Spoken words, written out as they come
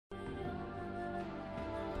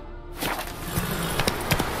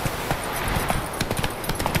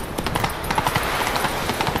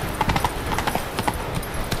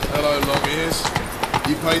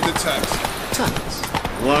paid the tax. Tax?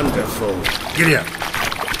 Wonderful. Giddy up.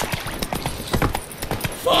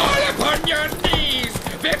 Fall upon your knees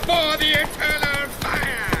before the eternal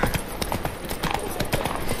fire!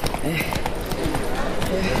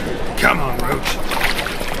 Come on, Roach.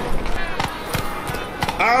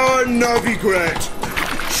 Our Novigrad!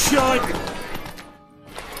 Shine!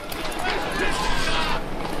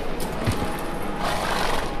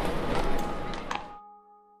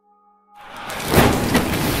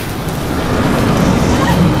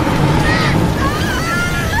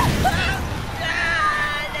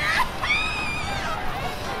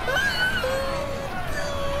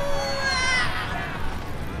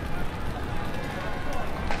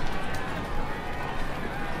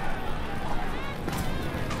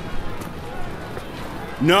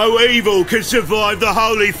 No evil can survive the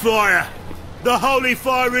holy fire. The holy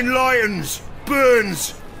fire enlightens,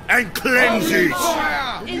 burns, and cleanses.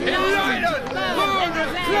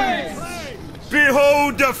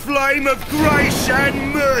 Behold the flame of grace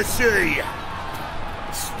and mercy.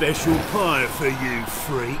 Special fire for you,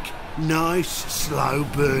 freak. Nice, slow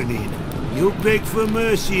burning. You'll beg for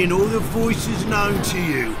mercy in all the voices known to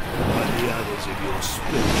you, like the others of your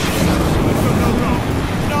species.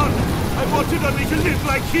 None! I wanted only to live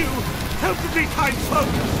like you! Help me, kind folk!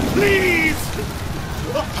 Please!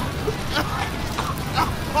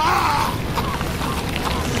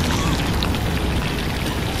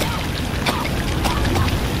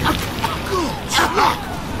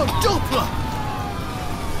 A Doppler!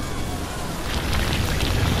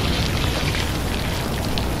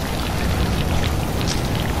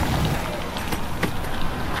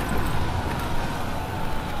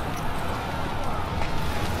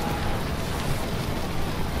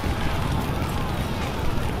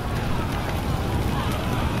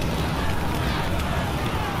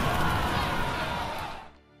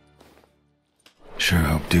 Sure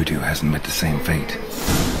hope Doo-Doo hasn't met the same fate.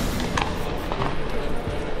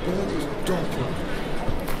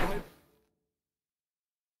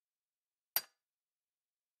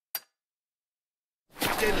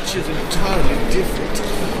 Temperatures are entirely different.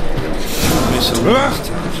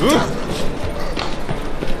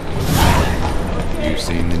 You've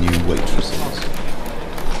seen the new waitresses?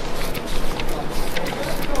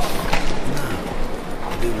 No.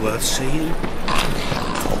 Are they worth seeing?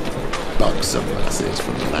 Buxom lasses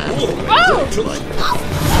from the land.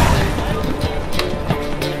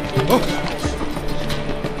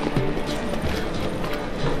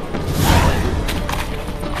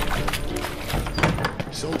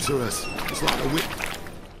 Sorceress. It's like a whip.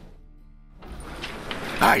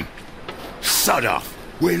 Hey! Sod off!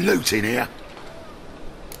 We're looting here.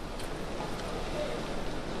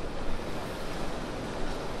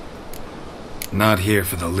 Not here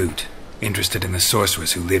for the loot. Interested in the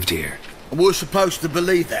sorceress who lived here. We're supposed to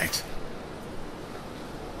believe that.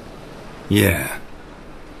 Yeah.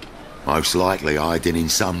 Most likely hiding in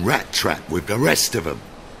some rat trap with the rest of them.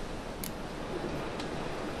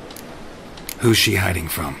 Who's she hiding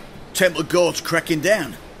from? Temple Guard's cracking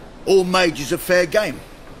down. All mages are fair game.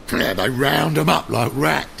 Yeah, they round them up like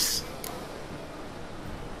rats.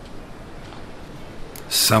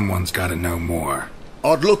 Someone's gotta know more.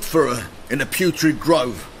 I'd look for her in the Putrid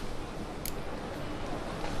Grove.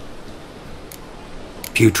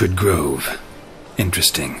 Putrid Grove.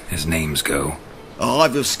 Interesting, as names go. A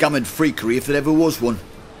hive of scum and freakery if there ever was one.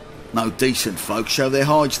 No decent folk show their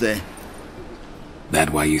hides there.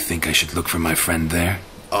 That why you think I should look for my friend there?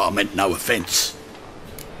 Oh, I meant no offence.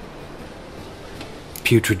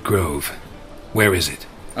 Putrid Grove. Where is it?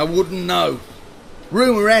 I wouldn't know.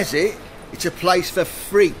 Rumour has it, it's a place for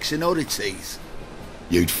freaks and oddities.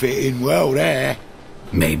 You'd fit in well there.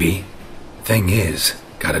 Maybe. Thing is,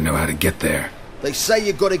 gotta know how to get there. They say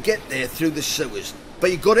you gotta get there through the sewers,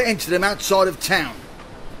 but you gotta enter them outside of town.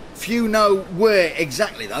 Few know where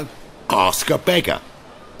exactly, though. Ask a beggar.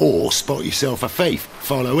 Or spot yourself a thief.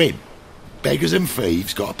 Follow him. Beggars and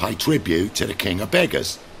thieves gotta pay tribute to the king of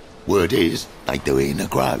beggars. Word is, they do it in the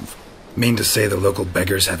grove. Mean to say the local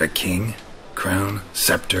beggars have a king? Crown,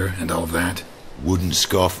 scepter, and all that? Wouldn't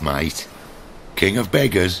scoff, mate. King of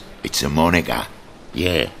beggars, it's a moniker.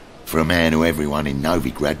 Yeah, for a man who everyone in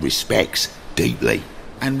Novigrad respects deeply.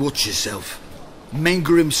 And watch yourself.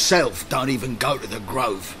 Menger himself don't even go to the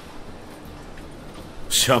grove.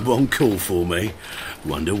 Someone call for me.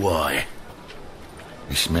 Wonder why.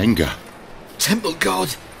 It's Menger. Temple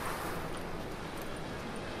Guard.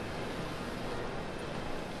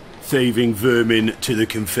 Thieving vermin to the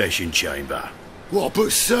confession chamber. What,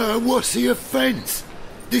 but sir, what's the offence?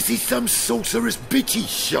 This is some sorceress bitchy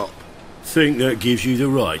shop. Think that gives you the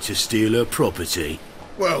right to steal her property?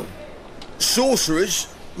 Well, sorcerers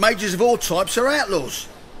Mages of all types are outlaws.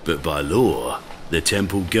 But by law, the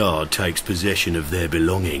temple guard takes possession of their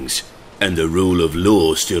belongings, and the rule of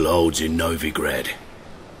law still holds in Novigrad.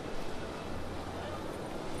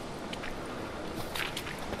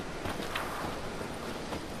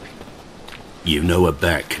 You know a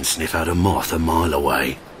bat can sniff out a moth a mile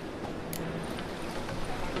away.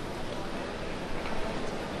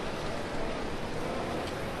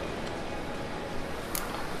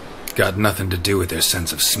 Got nothing to do with their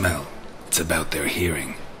sense of smell. It's about their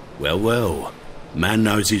hearing. Well, well. Man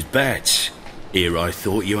knows his bats. Here I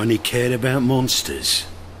thought you only cared about monsters.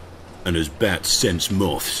 And as bats sense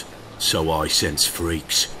moths, so I sense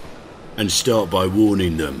freaks. And start by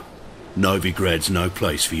warning them. Novigrad's no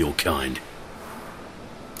place for your kind.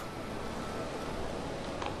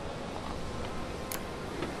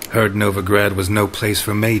 Heard Novigrad was no place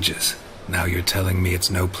for mages. Now you're telling me it's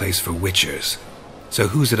no place for witchers. So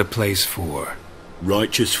who's it a place for?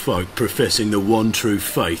 Righteous folk professing the one true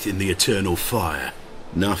faith in the eternal fire.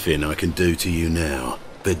 Nothing I can do to you now,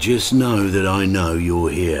 but just know that I know you're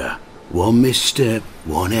here. One misstep,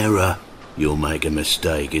 one error, you'll make a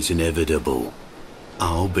mistake, it's inevitable.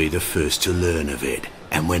 I'll be the first to learn of it,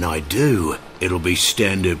 and when I do, it'll be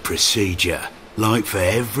standard procedure, like for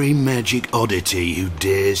every magic oddity who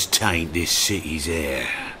dares taint this city's air.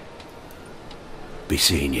 Be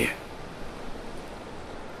seeing you.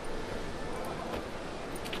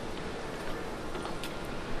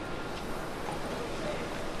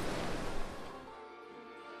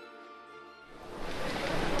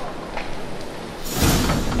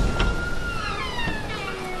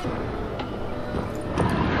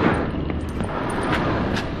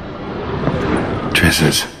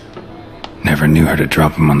 Triss's. Never knew her to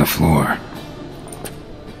drop him on the floor.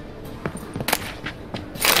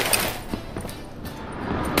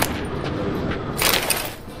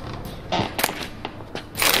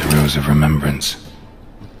 The rose of remembrance.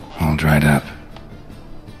 All dried up.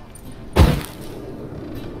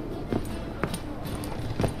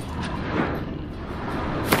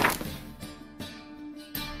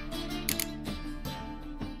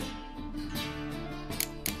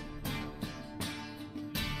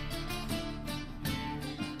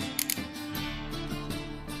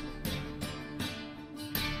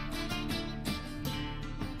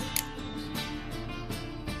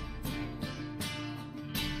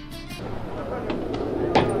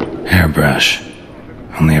 Hairbrush.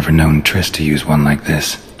 Only ever known Triss to use one like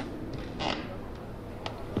this.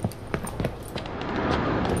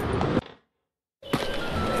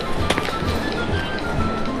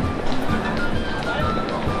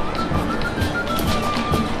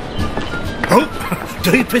 Oh,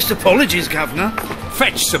 deepest apologies, Governor.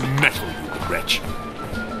 Fetch some metal, you wretch.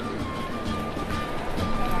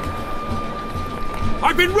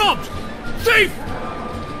 I've been robbed! Thief!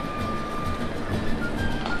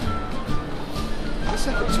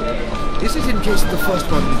 Is it in case the first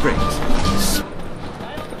one breaks?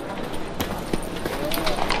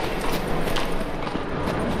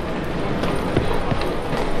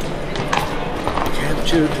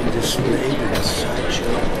 Captured and displayed in a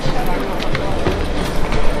sideshow.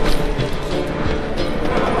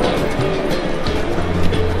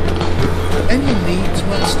 Any needs,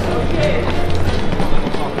 Master?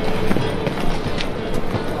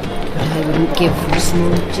 I wouldn't give for a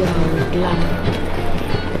small jar of blood.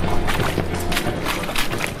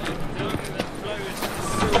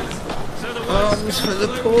 Alms for the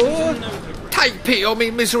poor. Take pity on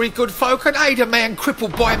me, misery, good folk, and aid a man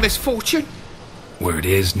crippled by misfortune. Word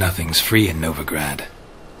is, nothing's free in Novigrad.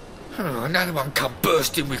 Oh, another one come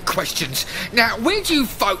bursting with questions. Now, where do you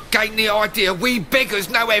folk gain the idea we beggars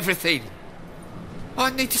know everything? I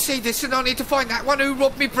need to see this, and I need to find that one who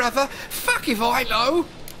robbed me brother. Fuck if I know.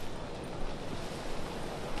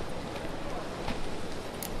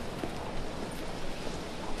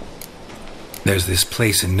 There's this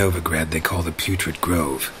place in Novigrad they call the Putrid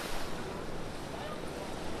Grove.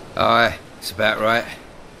 Aye, it's about right.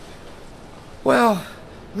 Well,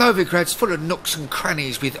 Novigrad's full of nooks and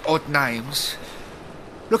crannies with odd names.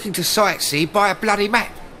 Looking to sightsee, buy a bloody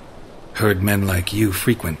map. Heard men like you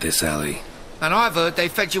frequent this alley. And I've heard they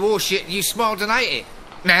fed you all shit and you smiled and ate it.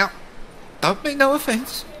 Now, don't mean no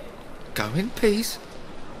offence. Go in peace.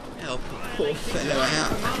 Help a poor fellow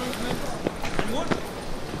out.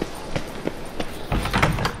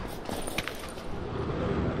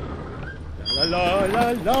 La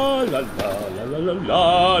la la la la la la la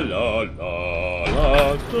la la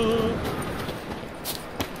la.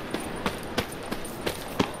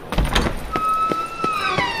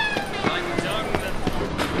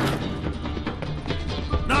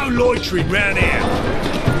 No loitering round here.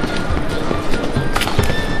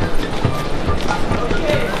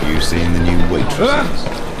 you seen the new waitresses?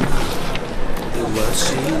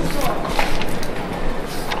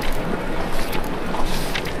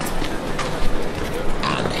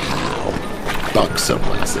 And how? Buxom,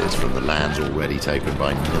 one says, from the lands already taken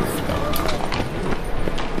by Novigrad.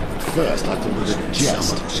 First, I thought it was a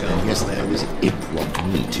jest, and yesterday was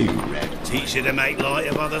impromptu too, Red. Teach you to make light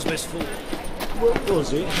of others' misfortune. What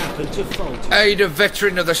was it happened to Faulty? Aid a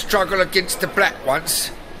veteran of the struggle against the Black once.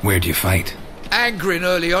 Where'd you fight? Angrin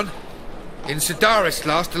early on. In Sedaris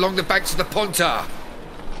last, along the banks of the Pontar.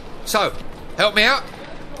 So, help me out?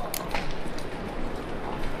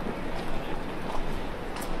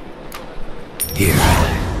 Here.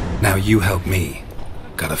 Now you help me.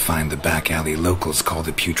 Gotta find the back alley locals call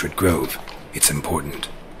the Putrid Grove. It's important.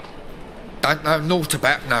 Don't know naught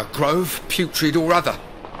about no grove, putrid or other.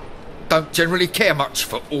 Don't generally care much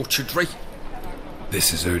for orchardry.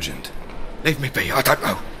 This is urgent. Leave me be, I don't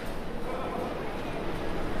know.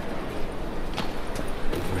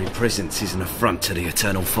 The very presence is an affront to the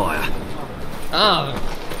eternal fire. Oh.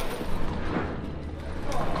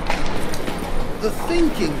 The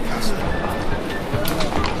thinking cousin.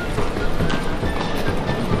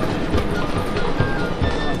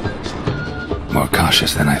 More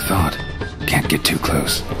cautious than I thought. Can't get too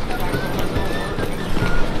close.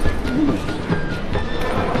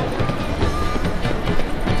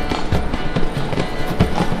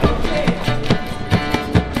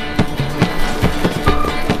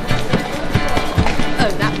 Oh,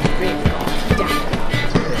 that really got down.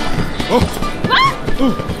 Oh! Ah!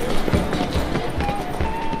 Oh!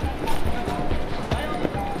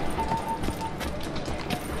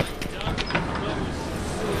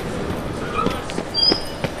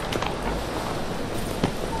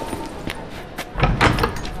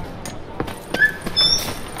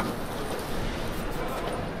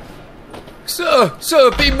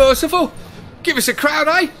 Sir, be merciful. Give us a crown,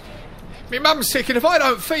 eh? Me mum's sick, and if I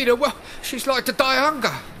don't feed her, well, she's like to die of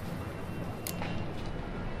hunger.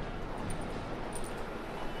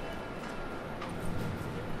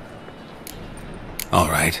 All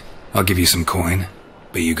right, I'll give you some coin,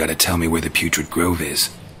 but you gotta tell me where the Putrid Grove is.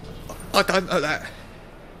 I don't know that.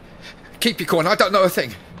 Keep your coin, I don't know a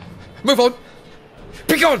thing. Move on.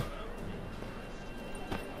 Be gone!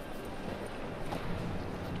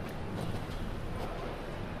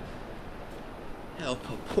 Help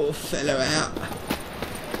a poor fellow out.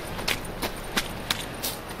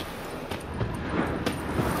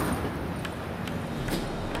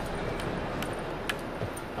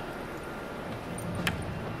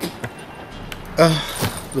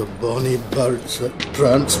 The bonny birds that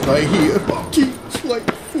prance by here keeps like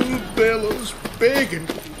full bellows begging.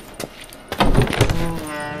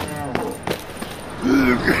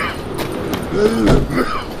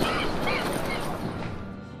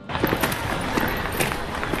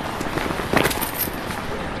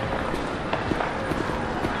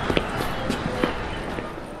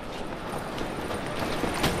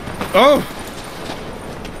 Oh!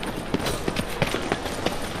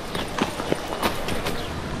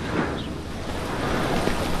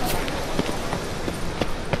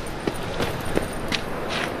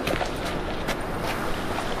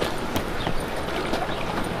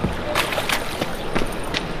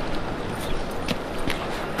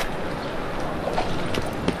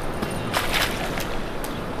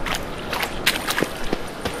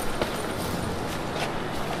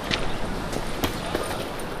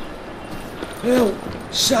 Help!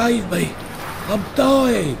 Save me! I'm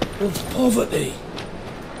dying of poverty.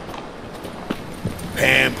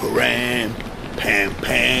 Pam-param,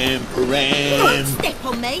 pam-pam-param. Don't step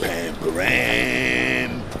on me!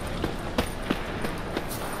 Pam-param.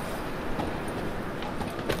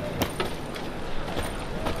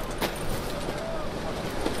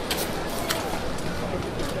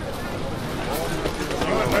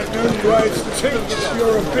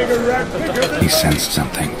 You're a bigger rat picker than He sensed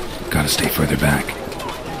something. Gotta stay further back.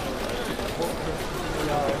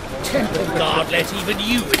 Temple Guard let even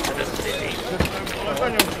you into the city.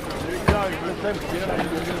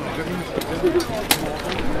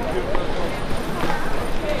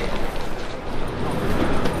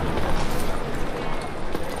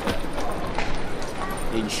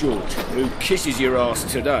 In short, who kisses your ass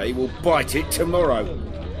today will bite it tomorrow.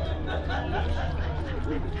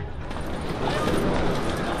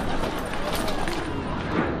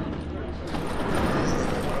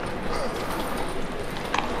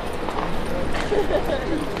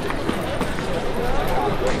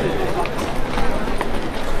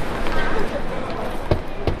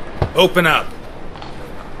 Open up.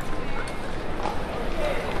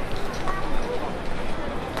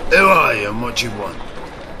 Who are you and what you want?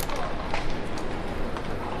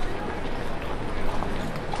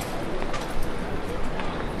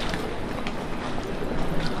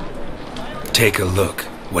 Take a look.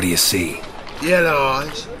 What do you see? Yellow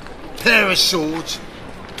eyes, pair of swords,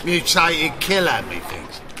 mutated killer,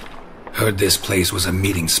 methinks. Heard this place was a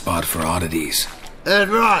meeting spot for oddities. Heard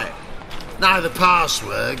right. Know the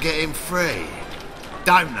password, get him free.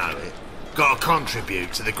 Don't know it. Got to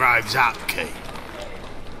contribute to the Grove's upkeep.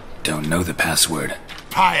 Don't know the password.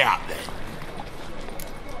 Pay up then.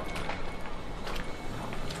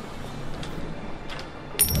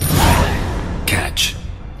 Catch.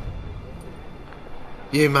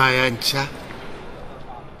 You may enter.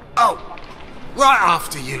 Oh, right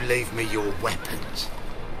after you leave me your weapons.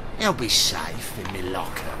 They'll be safe in me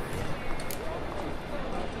locker.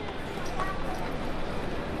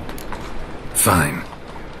 Fine.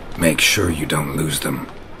 Make sure you don't lose them.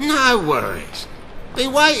 No worries. Be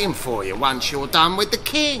waiting for you once you're done with the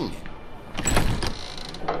king.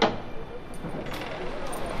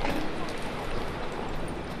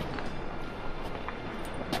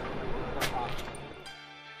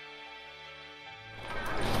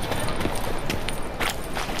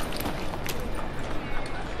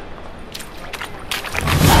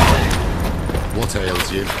 What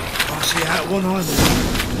ails you? I see out one eye.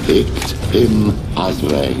 Picked him as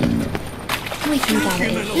rain. We can gather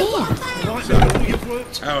it here.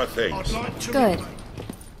 How are things? Good.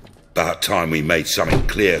 About time we made something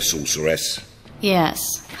clear, sorceress.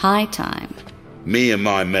 Yes, high time. Me and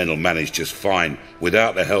my men'll manage just fine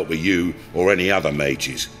without the help of you or any other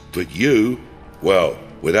mages. But you, well,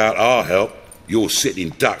 without our help, you're sitting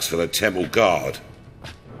ducks for the temple guard.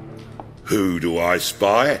 Who do I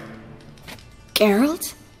spy?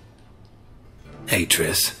 Geralt? Hey,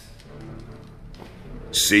 Triss.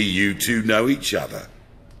 See you two know each other.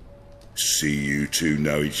 See you two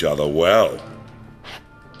know each other well.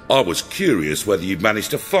 I was curious whether you'd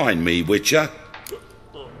managed to find me, Witcher.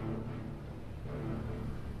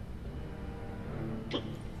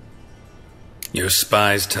 Your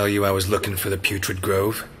spies tell you I was looking for the Putrid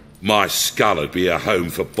Grove? My skull'd be a home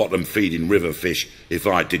for bottom-feeding river fish if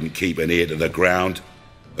I didn't keep an ear to the ground.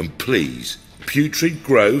 And please, Putrid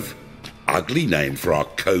Grove? Ugly name for our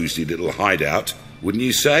cosy little hideout, wouldn't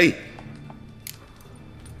you say?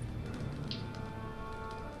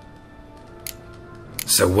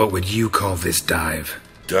 So what would you call this dive?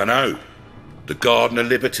 Dunno. The Garden of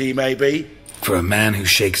Liberty, maybe? For a man who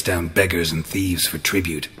shakes down beggars and thieves for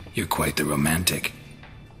tribute, you're quite the romantic.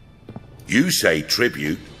 You say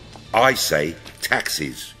tribute, I say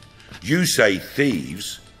taxes. You say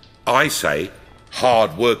thieves, I say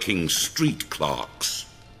hard-working street clerks.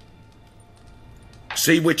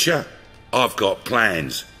 See, Witcher, I've got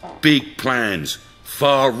plans, big plans,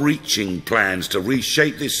 far-reaching plans to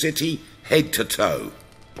reshape this city head to toe.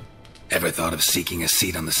 Ever thought of seeking a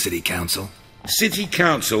seat on the city council? City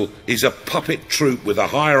council is a puppet troupe with a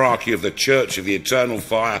hierarchy of the Church of the Eternal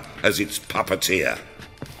Fire as its puppeteer.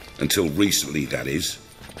 Until recently, that is,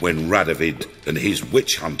 when Radovid and his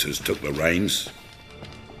witch hunters took the reins.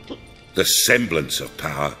 The semblance of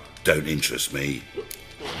power don't interest me.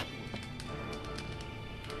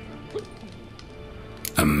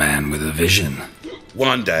 A man with a vision.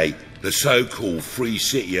 One day, the so-called free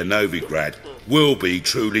city of Novigrad will be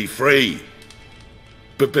truly free.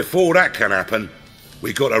 But before that can happen,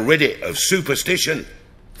 we got to rid it of superstition,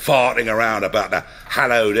 farting around about the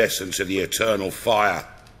hallowed essence of the eternal fire.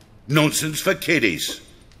 Nonsense for kiddies.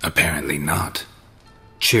 Apparently not.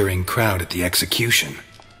 Cheering crowd at the execution.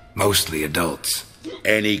 Mostly adults.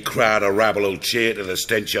 Any crowd of rabble will cheer to the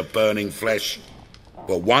stench of burning flesh.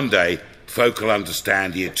 But one day, folk will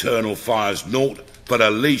understand the eternal fire's naught but a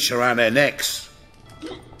leash around their necks.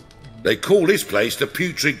 They call this place the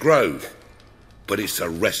Putrid Grove, but it's the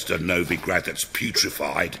rest of Novigrad that's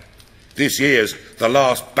putrefied. This here's the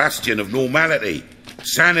last bastion of normality,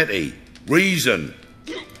 sanity, reason.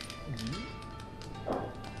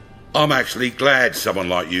 I'm actually glad someone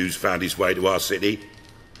like you's found his way to our city,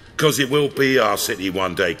 'cause it will be our city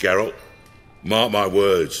one day, Geralt. Mark my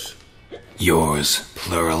words. Yours,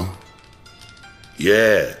 plural?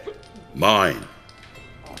 Yeah, mine.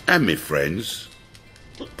 And me friends.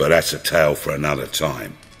 But that's a tale for another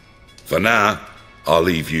time. For now, I'll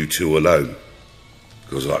leave you two alone.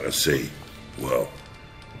 'Cause I can see, well,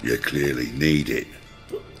 you clearly need it.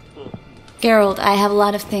 Geralt, I have a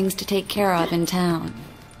lot of things to take care of in town.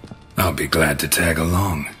 I'll be glad to tag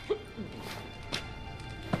along.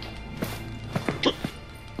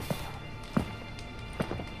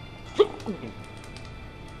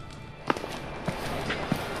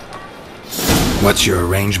 What's your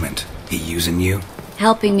arrangement? He using you?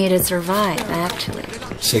 Helping me to survive, actually.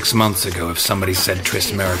 6 months ago, if somebody said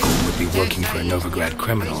Triss Miracle would be working for a Novigrad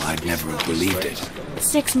criminal, I'd never have believed it.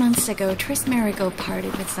 6 months ago, Triss Merigold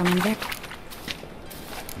parted with someone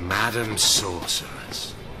Madam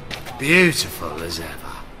Sorceress. Beautiful as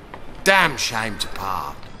ever. Damn shame to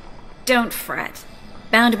part. Don't fret.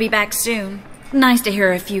 Bound to be back soon. Nice to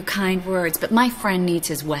hear a few kind words, but my friend needs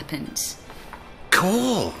his weapons.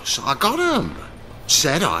 Course, I got 'em.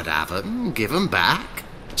 Said I'd have 'em, give 'em back.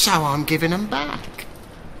 So I'm giving 'em back.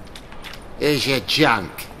 Here's your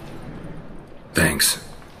junk. Thanks.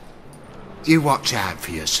 You watch out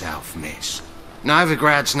for yourself, miss.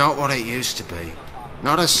 Novigrad's not what it used to be.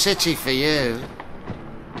 Not a city for you.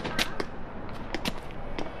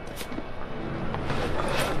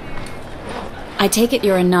 I take it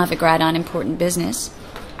you're in Novigrad on important business.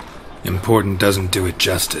 Important doesn't do it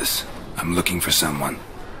justice. I'm looking for someone.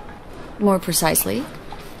 More precisely?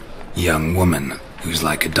 Young woman who's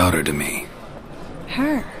like a daughter to me.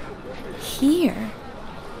 Her? Here?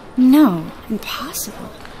 No, impossible.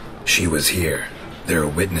 She was here. There are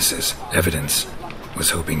witnesses, evidence. Was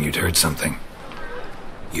hoping you'd heard something.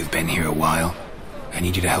 You've been here a while. I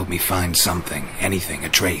need you to help me find something, anything, a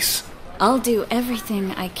trace. I'll do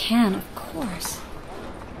everything I can, of course.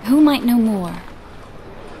 Who might know more?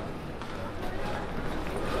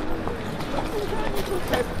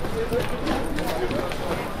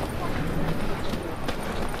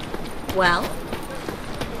 Well?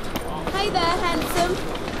 Hey there, handsome.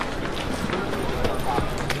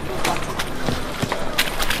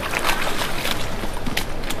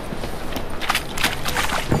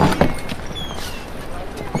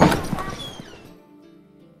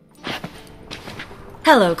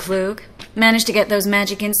 Hello, Klug. Managed to get those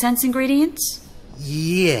magic incense ingredients?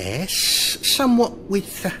 Yes, somewhat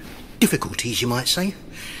with difficulties, you might say.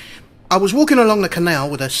 I was walking along the canal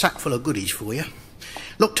with a sack full of goodies for you.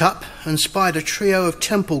 Looked up and spied a trio of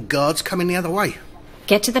temple guards coming the other way.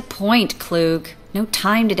 Get to the point, Klug. No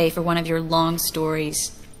time today for one of your long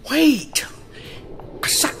stories. Wait! A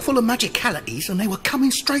sack full of magicalities and they were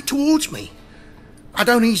coming straight towards me. I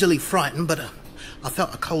don't easily frighten, but I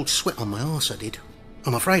felt a cold sweat on my arse, I did.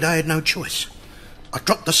 I'm afraid I had no choice. I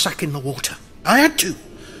dropped the sack in the water. I had to.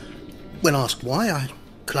 When asked why, I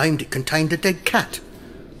claimed it contained a dead cat.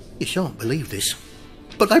 You shan't believe this,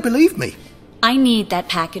 but they believed me. I need that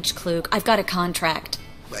package, Klug. I've got a contract.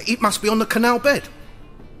 It must be on the canal bed.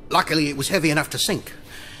 Luckily, it was heavy enough to sink.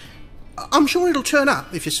 I'm sure it'll turn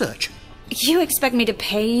up if you search. You expect me to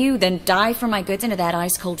pay you, then dive for my goods into that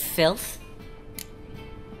ice-cold filth?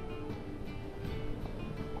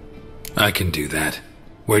 I can do that.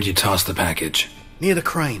 Where'd you toss the package? Near the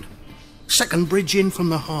crane. Second bridge in from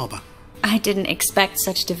the harbour. I didn't expect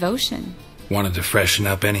such devotion. Wanted to freshen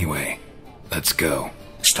up anyway. Let's go.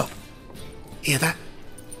 Stop. Hear that?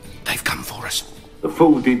 They've come for us. The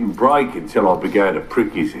fool didn't break until I began to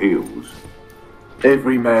prick his heels.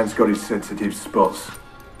 Every man's got his sensitive spots.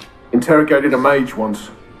 Interrogated a mage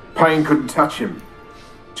once. Pain couldn't touch him.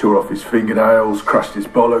 Tore off his fingernails, crushed his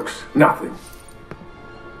bollocks, nothing.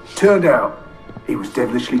 Turned out, he was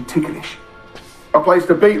devilishly ticklish. I placed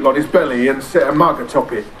a beetle on his belly and set a mug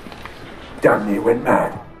atop it. Damn near went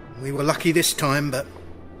mad. We were lucky this time, but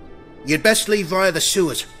you'd best leave via the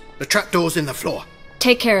sewers. The trapdoor's in the floor.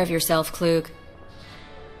 Take care of yourself, Klug.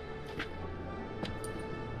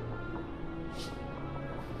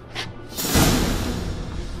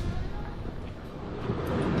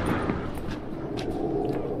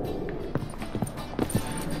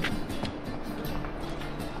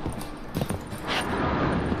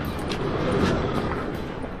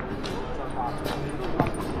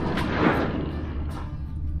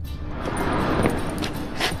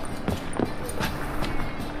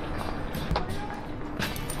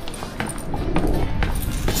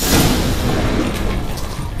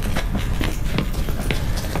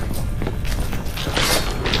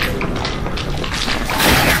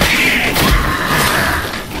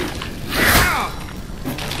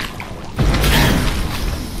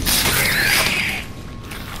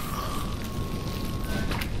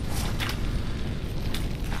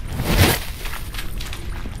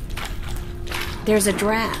 There's a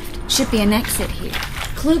draft. Should be an exit here.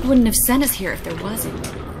 Klug wouldn't have sent us here if there wasn't.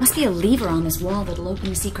 Must be a lever on this wall that'll open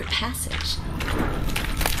a secret passage.